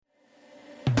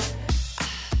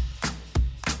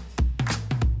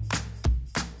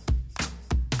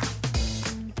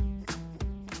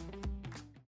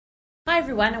Hi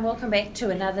everyone, and welcome back to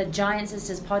another Giant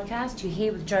Sisters podcast. You're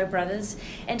here with Joe Brothers,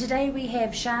 and today we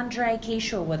have Chandra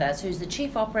Keyshaw with us, who's the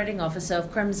Chief Operating Officer of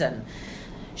Crimson.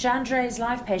 Chandra's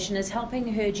life passion is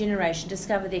helping her generation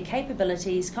discover their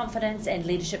capabilities, confidence and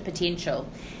leadership potential.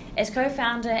 As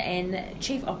co-founder and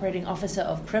Chief Operating Officer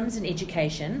of Crimson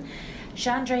Education,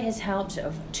 Chandra has helped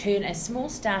turn a small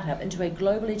startup into a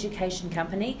global education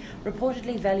company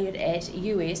reportedly valued at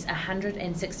US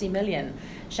 $160 million.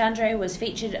 Chandra was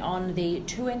featured on the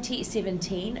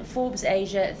 2017 Forbes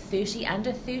Asia 30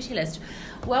 Under 30 list.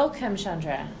 Welcome,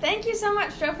 Chandra. Thank you so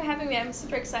much, Joe, for having me. I'm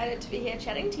super excited to be here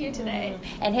chatting to you today.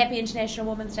 And happy International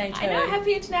Women's Day too. I know,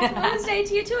 happy International Women's Day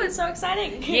to you too. It's so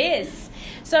exciting. Yes.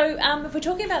 So if we're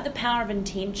talking about the power of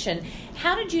intention,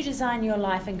 how did you design your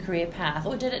life and career path,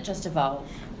 or did it just evolve?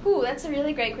 Ooh, that's a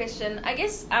really great question. I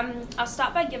guess I'll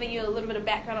start by giving you a little bit of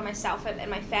background on myself and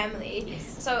my family.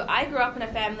 Yes. So I grew up in a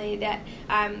family that,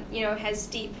 has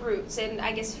deep roots in,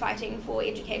 I guess, fighting for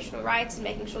educational rights and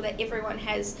making sure that everyone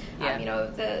has,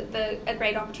 a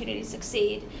great opportunity to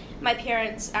succeed. My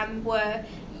parents were,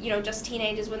 just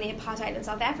teenagers when the apartheid in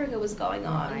South Africa was going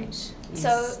on. Right. Yes.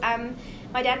 So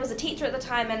my dad was a teacher at the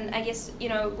time, and I guess,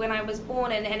 when I was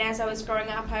born and as I was growing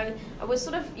up, I was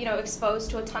sort of,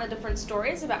 exposed to a ton of different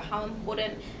stories about how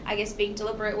important, I guess, being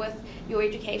deliberate with your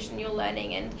education, your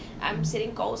learning, and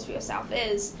setting goals for yourself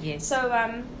is. Yes.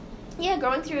 So,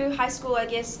 going through high school, I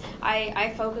guess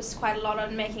I focused quite a lot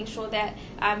on making sure that,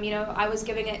 I was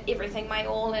giving it everything my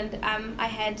all, and I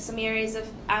had some areas of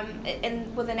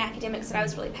within academics that I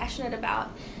was really passionate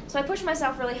about. So I pushed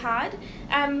myself really hard,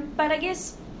 but I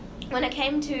guess when it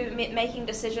came to making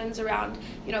decisions around,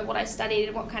 what I studied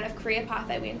and what kind of career path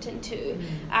I went into,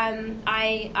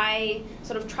 I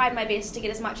sort of tried my best to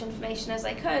get as much information as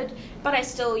I could, but I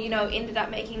still, ended up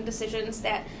making decisions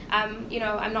that, I'm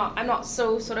not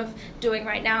so sort of doing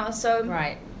right now. So.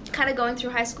 Right. Kind of going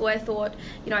through high school, I thought,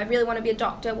 I really want to be a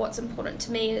doctor. What's important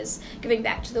to me is giving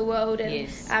back to the world and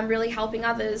Yes. Really helping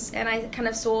others. And I kind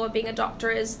of saw being a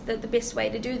doctor as the best way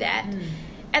to do that.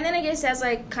 And then I guess as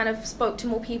I kind of spoke to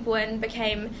more people and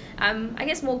became,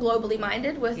 more globally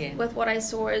minded with what I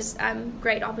saw as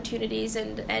great opportunities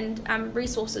and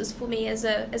resources for me as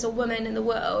a woman in the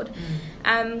world,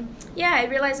 I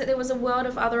realized that there was a world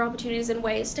of other opportunities and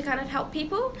ways to kind of help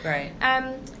people. Right.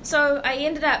 So I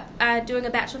ended up doing a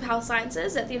Bachelor of Health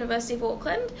Sciences at the University of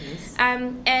Auckland. Yes.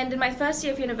 And in my first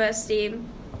year of university,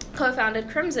 co-founded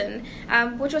Crimson,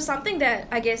 which was something that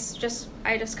I guess just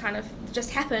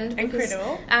happened. Because,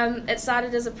 Incredible. It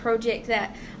started as a project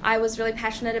that I was really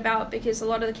passionate about because a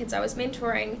lot of the kids I was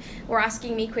mentoring were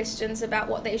asking me questions about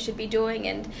what they should be doing,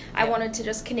 and I wanted to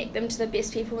just connect them to the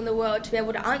best people in the world to be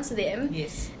able to answer them.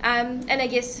 Yes. And I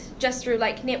guess just through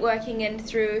networking and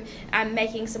through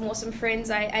making some awesome friends,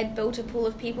 I'd built a pool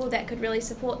of people that could really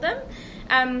support them.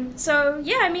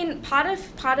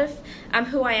 Part of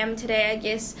who I am today, I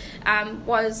guess,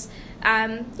 was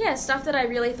stuff that I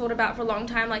really thought about for a long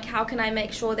time, like how can I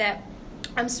make sure that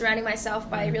I'm surrounding myself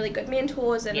by really good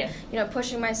mentors and,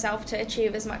 pushing myself to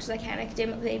achieve as much as I can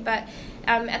academically. But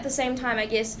at the same time, I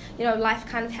guess, life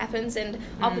kind of happens and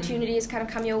opportunities kind of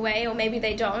come your way, or maybe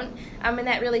they don't. And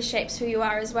that really shapes who you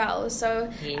are as well.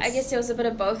 So Yes. I guess there was a bit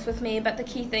of both with me. But the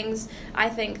key things, I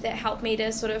think, that helped me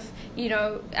to sort of,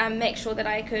 make sure that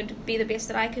I could be the best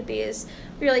that I could be is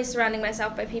really surrounding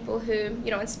myself by people who,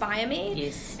 inspire me.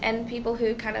 Yes. And people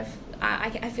who kind of,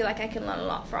 I feel like I can learn a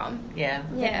lot from. Yeah,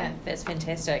 that's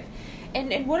fantastic.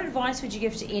 And what advice would you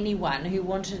give to anyone who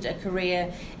wanted a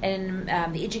career in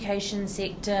the education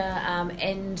sector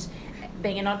and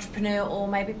being an entrepreneur, or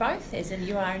maybe both, as in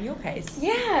you are in your case?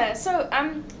 Yeah, so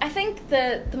I think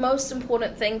the most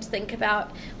important thing to think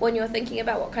about when you're thinking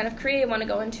about what kind of career you want to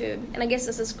go into, and I guess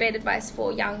this is great advice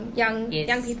for young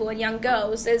people and young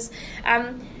girls, is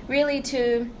really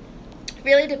to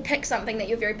pick something that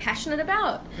you're very passionate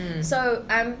about. So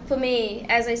for me,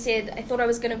 as I said, I thought I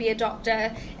was going to be a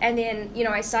doctor, and then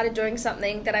I started doing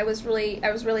something that I was really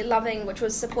loving, which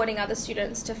was supporting other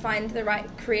students to find the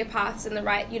right career paths and the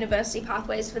right university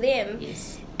pathways for them.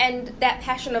 Yes. And that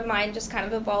passion of mine just kind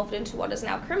of evolved into what is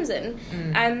now Crimson.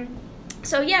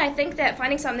 I think that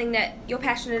finding something that you're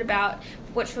passionate about,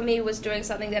 which for me was doing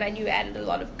something that I knew added a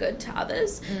lot of good to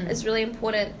others, is really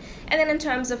important. And then in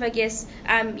terms of, I guess,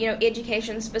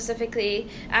 education specifically,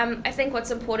 I think what's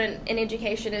important in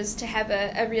education is to have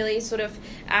a really sort of,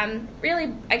 a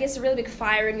really big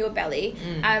fire in your belly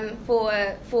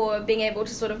for being able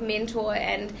to sort of mentor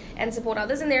and support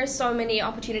others. And there are so many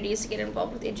opportunities to get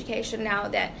involved with education now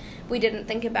that we didn't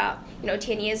think about,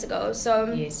 10 years ago.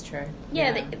 So yes, true.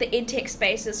 The ed tech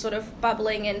space is sort of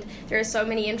bubbling, and there are so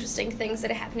many interesting things things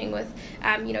that are happening with,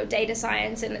 data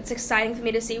science, and it's exciting for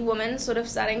me to see women sort of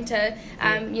starting to,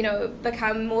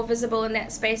 become more visible in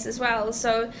that space as well.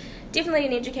 So definitely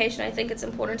in education, I think it's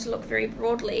important to look very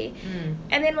broadly.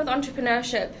 And then with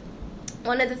entrepreneurship,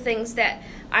 one of the things that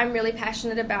I'm really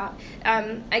passionate about,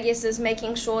 I guess, is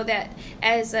making sure that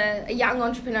as a young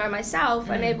entrepreneur myself,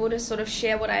 I'm able to sort of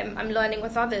share what I'm learning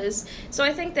with others. So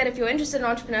I think that if you're interested in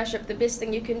entrepreneurship, the best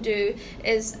thing you can do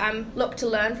is look to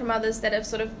learn from others that have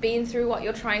sort of been through what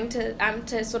you're trying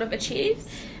to sort of achieve.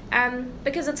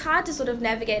 Because it's hard to sort of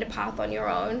navigate a path on your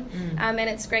own, and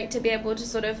it's great to be able to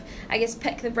sort of, I guess,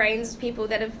 pick the brains of people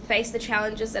that have faced the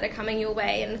challenges that are coming your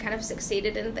way and kind of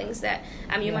succeeded in things that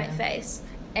you might face.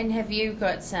 And have you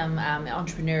got some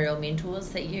entrepreneurial mentors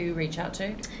that you reach out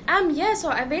to? So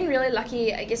I've been really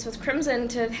lucky, I guess, with Crimson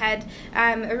to have had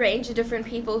a range of different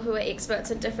people who are experts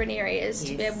in different areas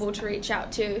to be able to reach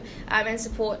out to and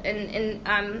support in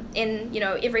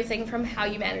everything from how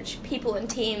you manage people and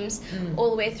teams all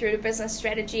the way through to business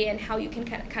strategy and how you can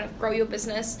kind of grow your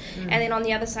business. And then on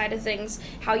the other side of things,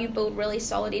 how you build really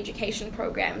solid education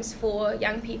programs for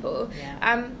young people.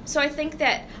 So I think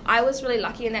that I was really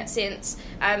lucky in that sense.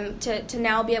 To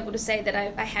now be able to say that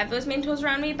I have those mentors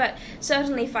around me, but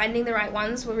certainly finding the right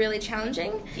ones were really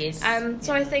challenging.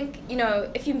 So I think,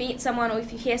 if you meet someone or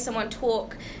if you hear someone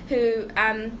talk who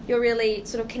you're really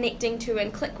sort of connecting to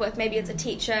and click with, maybe it's a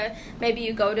teacher, maybe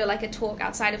you go to like a talk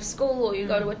outside of school, or you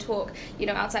go to a talk,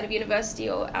 outside of university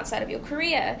or outside of your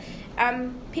career,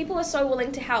 people are so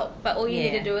willing to help, but all you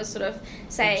need to do is sort of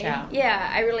say,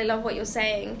 I really love what you're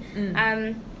saying.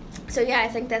 I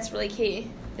think that's really key.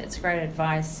 That's great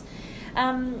advice.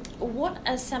 What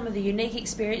are some of the unique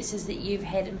experiences that you've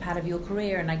had in part of your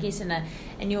career, and I guess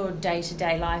in your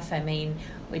day-to-day life? I mean,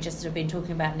 we just sort of been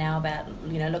talking about now about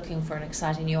looking for an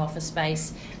exciting new office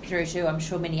space through to, I'm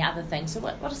sure, many other things. So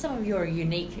what are some of your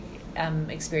unique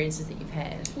experiences that you've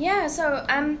had? So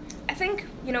I think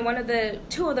one of the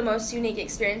two of the most unique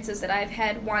experiences that I've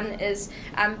had, one is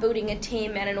building a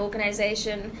team and an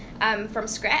organization from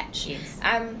scratch.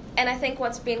 And I think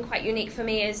what's been quite unique for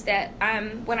me is that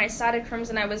when I started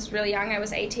Crimson, I was really young. I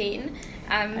was 18.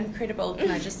 Incredible, can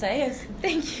I just say?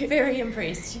 Thank you. Very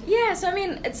impressed. So I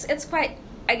mean, it's quite,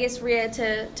 I guess, rare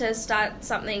to start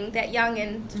something that young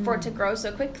and for it to grow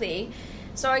so quickly.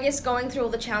 So I guess going through all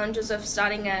the challenges of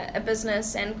starting a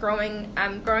business and growing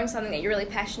something that you're really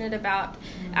passionate about,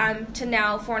 to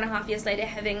now 4.5 years later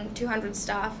having 200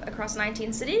 staff across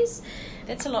 19 cities.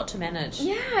 That's a lot to manage.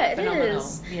 It Phenomenal.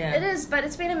 is. It is, but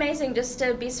it's been amazing just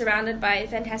to be surrounded by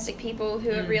fantastic people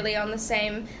who are really on the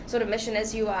same sort of mission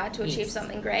as you are to achieve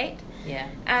something great.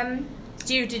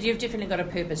 You've definitely got a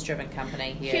purpose-driven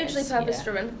company here. Hugely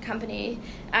purpose-driven company.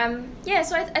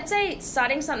 So I'd say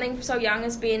starting something so young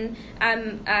has been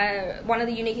one of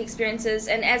the unique experiences,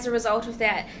 and as a result of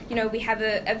that, we have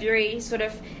a very sort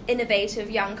of innovative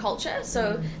young culture.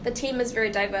 So the team is very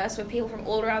diverse with people from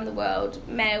all around the world,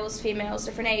 males, females,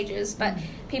 different ages, but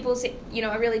people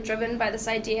are really driven by this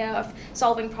idea of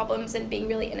solving problems and being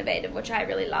really innovative, which I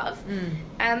really love.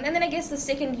 And then I guess the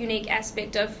second unique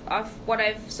aspect of what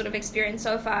I've sort of experienced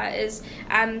so far is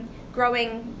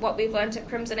growing what we've learned at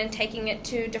Crimson and taking it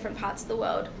to different parts of the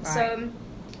world. So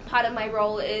part of my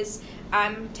role is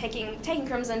taking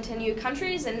Crimson to new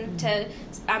countries and to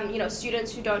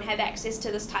students who don't have access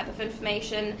to this type of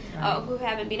information, who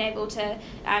haven't been able to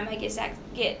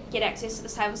get access to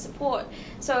this type of support.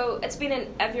 So it's been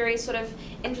a very sort of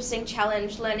interesting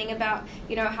challenge learning about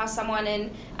how someone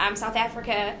in South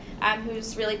Africa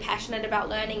who's really passionate about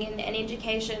learning and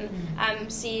education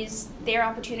sees their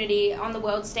opportunity on the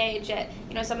world stage at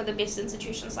some of the best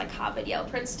institutions like Harvard, Yale,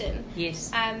 Princeton.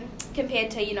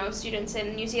 Compared to students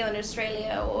in New Zealand,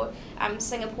 Australia, or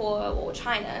Singapore or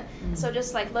China. So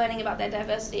just like learning about that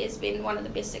diversity has been one of the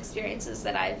best experiences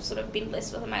that I've sort of been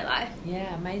blessed with in my life.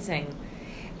 Amazing.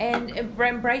 And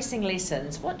embracing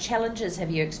lessons, what challenges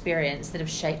have you experienced that have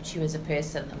shaped you as a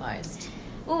person the most?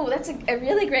 Oh, that's a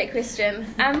really great question.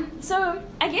 So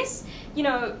I guess,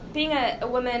 being a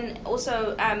woman,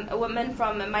 also a woman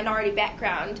from a minority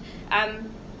background,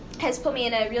 has put me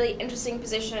in a really interesting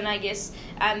position, I guess,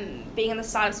 being in the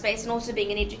startup space and also being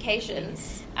in education.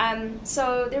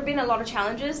 So there have been a lot of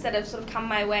challenges that have sort of come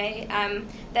my way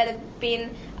that have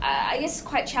been, I guess,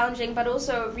 quite challenging, but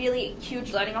also really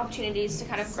huge learning opportunities to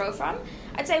kind of grow from.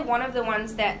 I'd say one of the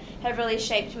ones that have really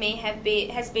shaped me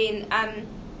has been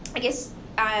I guess,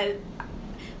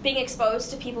 being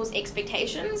exposed to people's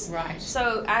expectations. Right.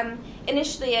 So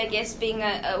initially, I guess, being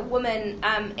a woman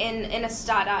in a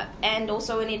startup and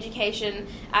also in education,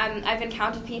 I've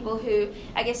encountered people who,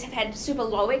 I guess, have had super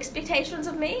low expectations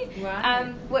of me.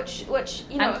 Right. Which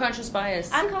you know, unconscious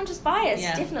bias,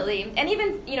 yeah. Definitely. And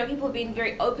even, you know, people have been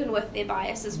very open with their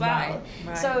bias as well.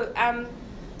 Right. So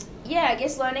yeah, I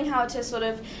guess learning how to sort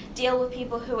of deal with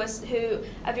people who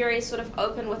are very sort of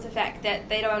open with the fact that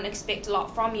they don't expect a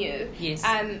lot from you. Yes.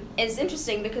 Is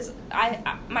interesting, because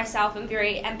I myself am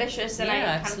very ambitious, and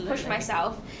I kind of push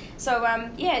myself. So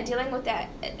dealing with that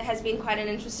has been quite an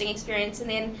interesting experience. And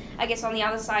then I guess on the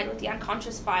other side with the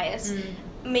unconscious bias,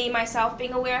 me myself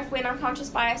being aware of when unconscious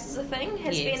bias is a thing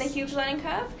has been a huge learning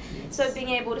curve. Yes. So being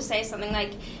able to say something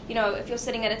like, you know, if you're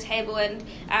sitting at a table and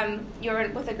you're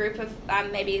with a group of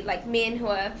maybe like men who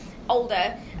are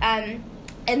older,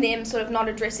 and them sort of not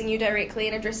addressing you directly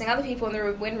and addressing other people in the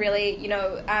room, when really, you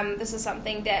know, this is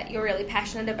something that you're really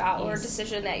passionate about, or a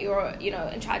decision that you're, you know,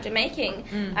 in charge of making.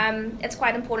 It's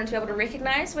quite important to be able to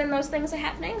recognize when those things are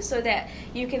happening, so that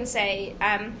you can say,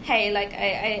 hey, like,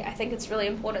 I think it's really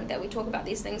important that we talk about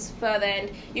these things further,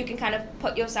 and you can kind of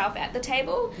put yourself at the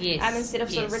table, instead of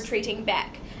sort of retreating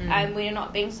back when you're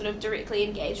not being sort of directly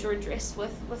engaged or addressed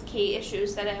with key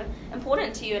issues that are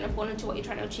important to you and important to what you're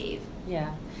trying to achieve.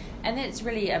 Yeah. And that's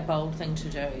really a bold thing to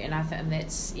do, and I think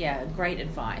that's, great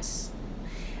advice.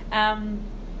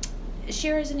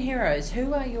 Sharers and heroes,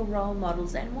 who are your role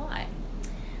models and why?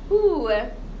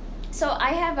 So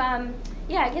I have, I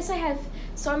guess I have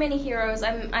so many heroes.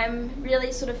 I'm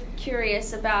really sort of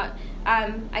curious about,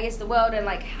 I guess, the world, and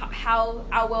like how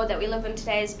our world that we live in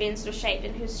today has been sort of shaped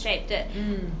and who's shaped it.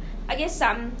 I guess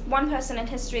one person in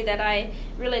history that I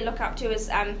really look up to is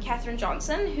Katherine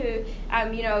Johnson, who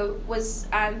was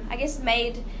I guess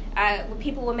made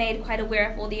people were made quite aware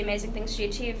of all the amazing things she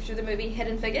achieved through the movie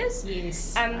Hidden Figures.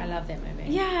 Yes, I love that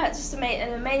movie. Yeah, it's just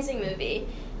an amazing movie.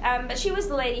 But she was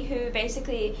the lady who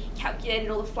basically calculated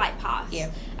all the flight paths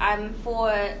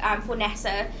for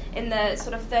NASA in the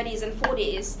sort of 30s and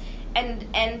 40s.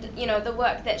 And you know, the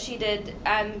work that she did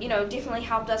definitely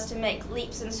helped us to make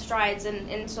leaps and strides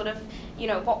in sort of, you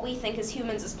know, what we think as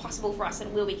humans is possible for us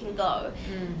and where we can go.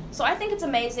 So I think it's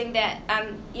amazing that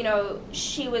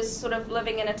she was sort of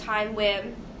living in a time where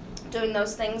doing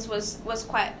those things was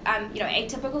quite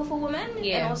atypical for women,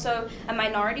 and also a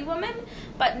minority woman.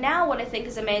 But now what I think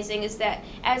is amazing is that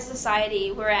as a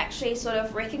society we're actually sort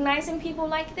of recognizing people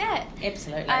like that.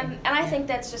 Absolutely. And I think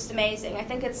that's just amazing. I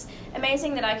think it's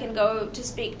amazing that I can go to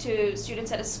speak to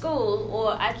students at a school,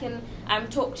 or I can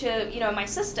talk to my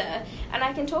sister, and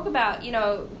I can talk about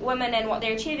women and what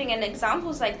they're achieving, and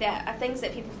examples like that are things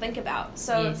that people think about.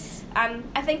 So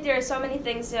I think there are so many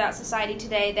things about society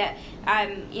today that are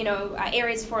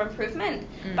areas for improvement,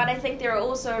 but I think there are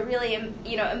also really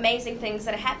amazing things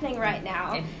that are happening right now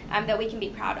that we can be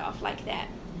proud of, like that.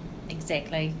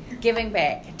 Exactly. Giving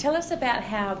back. Tell us about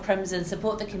how Crimson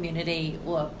support the community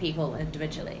or people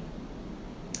individually.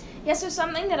 Yeah, so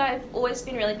something that I've always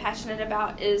been really passionate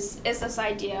about is this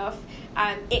idea of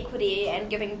equity and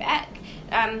giving back.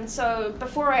 So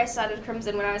before I started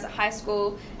Crimson, when I was at high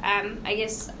school, I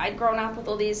guess I'd grown up with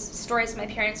all these stories of my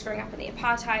parents growing up in the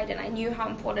apartheid, and I knew how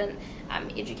important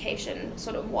education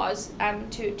sort of was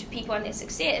to people and their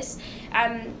success.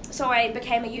 So I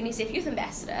became a UNICEF Youth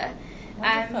Ambassador.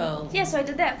 Wonderful. So I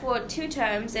did that for 2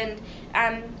 terms, and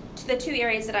the 2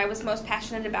 areas that I was most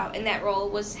passionate about in that role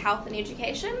was health and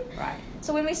education. Right.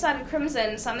 So when we started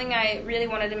Crimson, something I really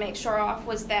wanted to make sure of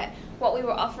was that what we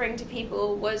were offering to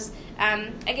people was, I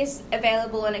guess,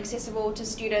 available and accessible to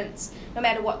students, no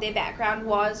matter what their background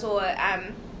was, or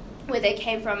where they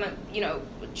came from.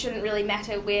 It shouldn't really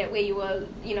matter where you were,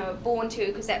 born to,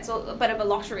 because that's a bit of a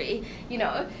lottery,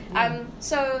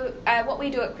 So what we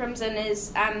do at Crimson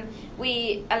is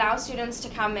we allow students to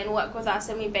come and work with us,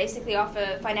 and we basically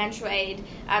offer financial aid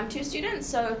to students.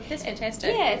 So that's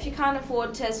fantastic. Yeah, if you can't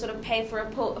afford to sort of pay for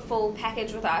a full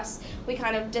package with us, we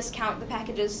kind of discount the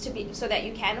packages so that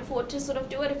you can afford to sort of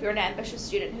do it if you're an ambitious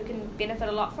student who can benefit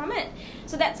a lot from it.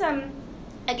 So that's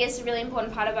I guess a really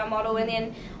important part of our model. And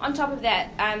then on top of that,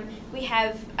 we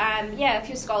have a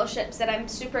few scholarships that I'm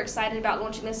super excited about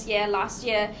launching this year. Last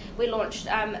year we launched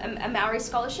a Maori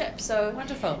scholarship. So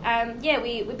wonderful.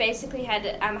 We basically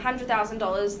had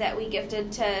 $100,000 that we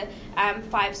gifted to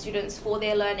 5 students for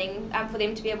their learning, for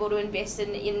them to be able to invest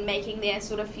in making their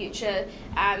sort of future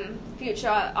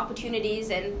opportunities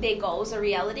and their goals a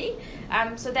reality.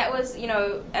 So that was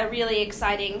a really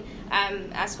exciting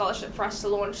a scholarship for us to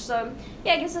launch. So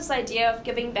yeah, I guess this idea of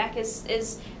giving back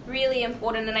is really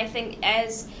important, and I think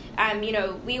as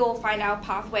we all find our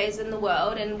pathways in the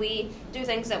world and we do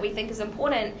things that we think is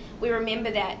important, we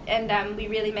remember that, and we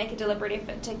really make a deliberate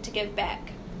effort to give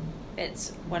back.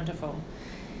 It's wonderful.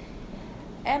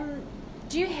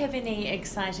 Do you have any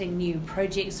exciting new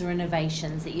projects or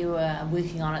innovations that you are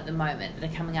working on at the moment that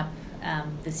are coming up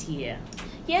this year?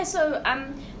 Yeah, so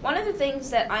one of the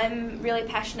things that I'm really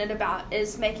passionate about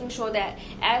is making sure that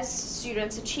as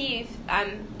students achieve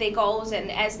their goals and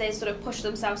as they sort of push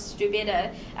themselves to do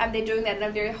better, they're doing that in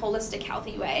a very holistic,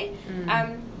 healthy way.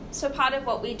 So part of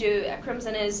what we do at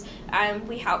Crimson is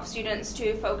we help students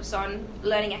to focus on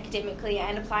learning academically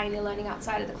and applying their learning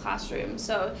outside of the classroom.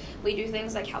 So we do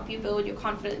things like help you build your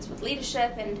confidence with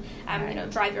leadership and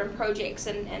drive your own projects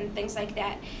and things like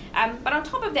that. But on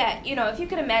top of that, if you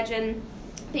could imagine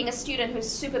being a student who's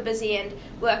super busy and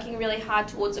working really hard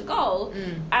towards a goal,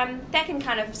 that can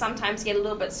kind of sometimes get a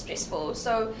little bit stressful.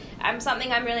 So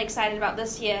something I'm really excited about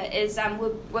this year is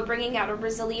we're bringing out a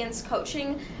resilience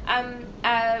coaching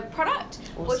product,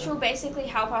 awesome, which will basically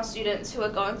help our students who are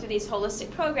going through these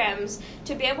holistic programs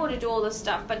to be able to do all this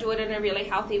stuff, but do it in a really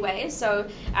healthy way. So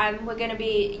we're going to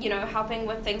be, helping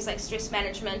with things like stress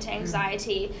management,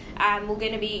 anxiety. We're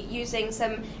going to be using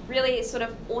some really sort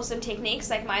of awesome techniques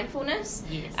like mindfulness.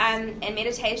 Yes. And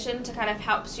meditation to kind of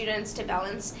help students to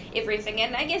balance everything,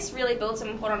 and I guess really build some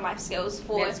important life skills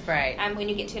for that's great. When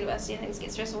you get to university and things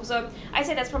get stressful. So I'd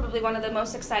say that's probably one of the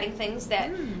most exciting things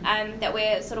that that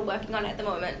we're sort of working on at the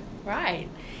moment. Right.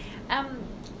 And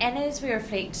as we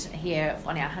reflect here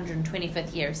on our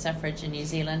 125th year of suffrage in New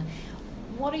Zealand,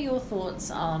 what are your thoughts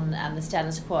on the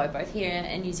status quo, both here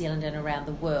in New Zealand and around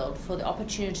the world, for the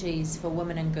opportunities for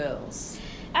women and girls?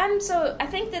 So I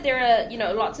think that there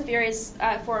are, lots of areas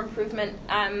for improvement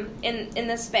in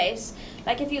this space.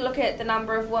 Like if you look at the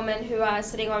number of women who are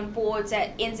sitting on boards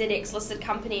at NZX listed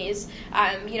companies,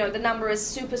 the number is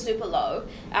super, super low.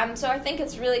 So I think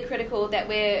it's really critical that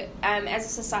we're, as a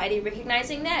society,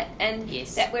 recognizing that, and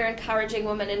yes, that we're encouraging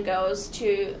women and girls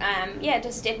to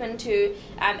step into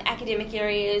academic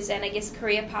areas and I guess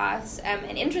career paths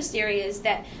and interest areas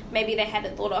that maybe they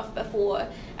hadn't thought of before.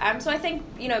 So I think,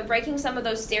 breaking some of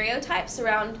those stereotypes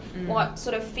around what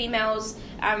sort of females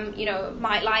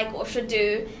might like or should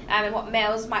do, and what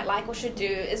males might like or should do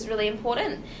is really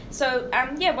important. So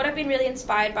what I've been really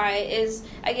inspired by is,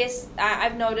 I guess,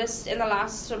 I've noticed in the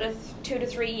last sort of 2 to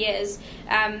 3 years,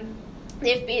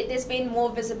 there's been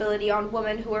more visibility on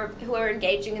women who are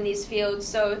engaging in these fields.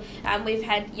 So we've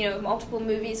had multiple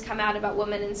movies come out about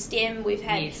women in STEM. We've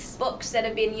had yes, books that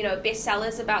have been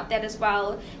bestsellers about that as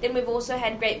well. Then we've also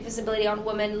had great visibility on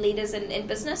women leaders in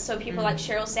business. So people like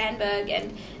Sheryl Sandberg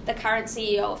and the current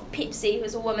CEO of Pepsi,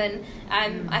 who's a woman.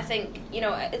 I think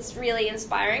it's really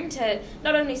inspiring to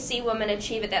not only see women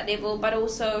achieve at that level, but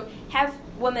also have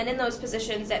women in those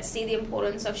positions that see the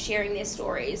importance of sharing their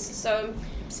stories. So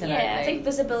absolutely, yeah, I think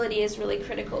visibility is really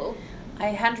critical.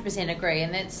 I 100% agree,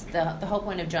 and that's the whole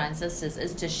point of Giant Sisters,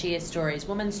 is to share stories,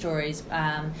 women's stories,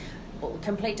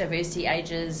 complete diversity,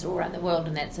 ages all around the world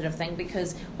and that sort of thing,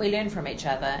 because we learn from each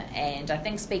other. And I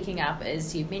think speaking up,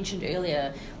 as you mentioned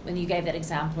earlier when you gave that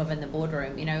example of in the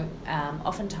boardroom,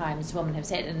 oftentimes women have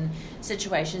sat in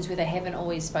situations where they haven't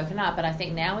always spoken up, and I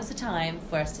think now is the time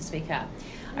for us to speak up.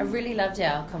 I really loved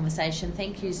our conversation.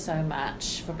 Thank you so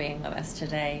much for being with us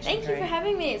today. Thank you for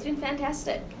having me. It's been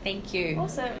fantastic. Thank you.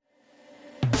 Awesome.